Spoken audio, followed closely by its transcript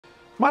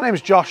My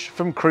name's Josh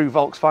from Crew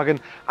Volkswagen,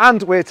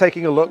 and we're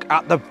taking a look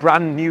at the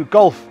brand new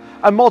Golf,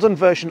 a modern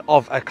version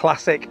of a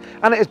classic,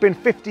 and it has been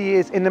 50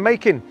 years in the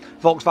making.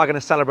 Volkswagen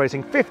is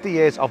celebrating 50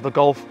 years of the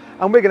Golf,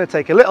 and we're going to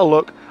take a little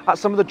look at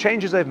some of the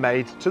changes they've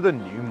made to the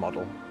new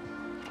model.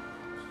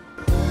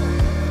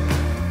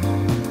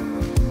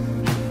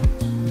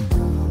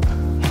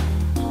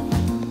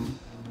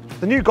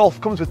 The new Golf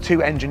comes with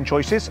two engine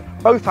choices.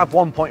 Both have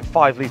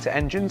 1.5 litre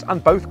engines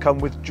and both come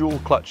with dual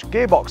clutch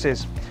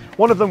gearboxes.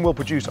 One of them will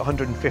produce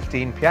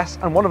 115 PS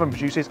and one of them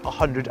produces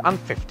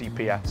 150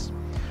 PS.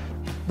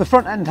 The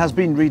front end has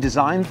been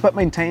redesigned but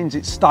maintains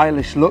its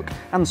stylish look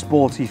and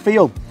sporty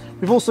feel.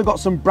 We've also got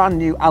some brand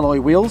new alloy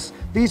wheels.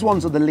 These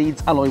ones are the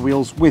Leeds alloy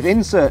wheels with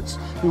inserts.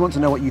 We want to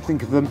know what you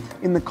think of them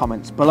in the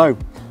comments below.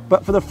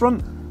 But for the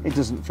front, it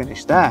doesn't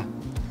finish there.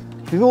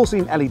 We've all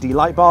seen LED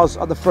light bars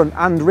at the front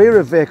and rear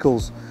of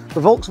vehicles. The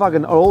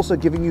Volkswagen are also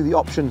giving you the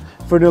option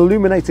for an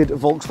illuminated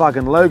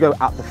Volkswagen logo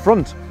at the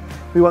front.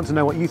 We want to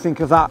know what you think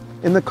of that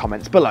in the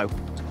comments below.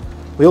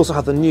 We also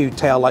have the new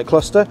tail light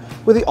cluster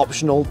with the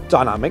optional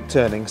dynamic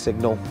turning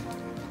signal.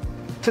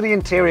 To the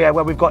interior,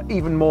 where we've got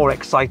even more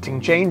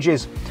exciting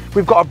changes.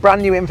 We've got a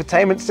brand new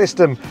infotainment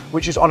system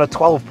which is on a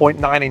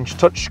 12.9-inch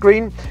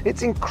touchscreen.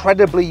 It's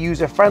incredibly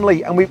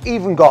user-friendly, and we've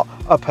even got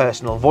a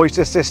personal voice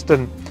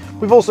assistant.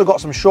 We've also got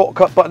some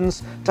shortcut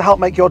buttons to help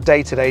make your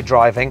day-to-day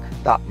driving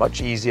that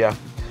much easier.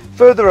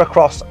 Further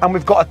across, and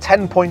we've got a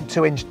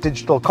 10.2-inch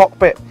digital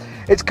cockpit.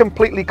 It's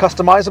completely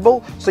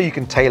customizable, so you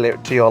can tailor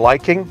it to your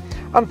liking.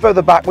 And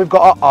further back, we've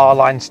got our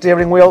R-line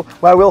steering wheel,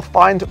 where we'll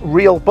find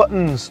real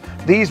buttons.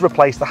 These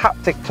replace the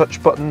haptic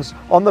touch buttons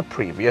on the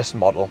previous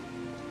model.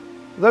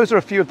 Those are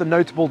a few of the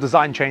notable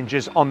design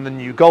changes on the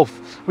new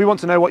Golf. We want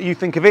to know what you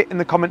think of it in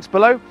the comments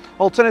below.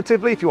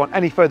 Alternatively, if you want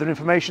any further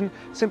information,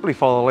 simply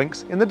follow the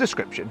links in the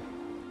description.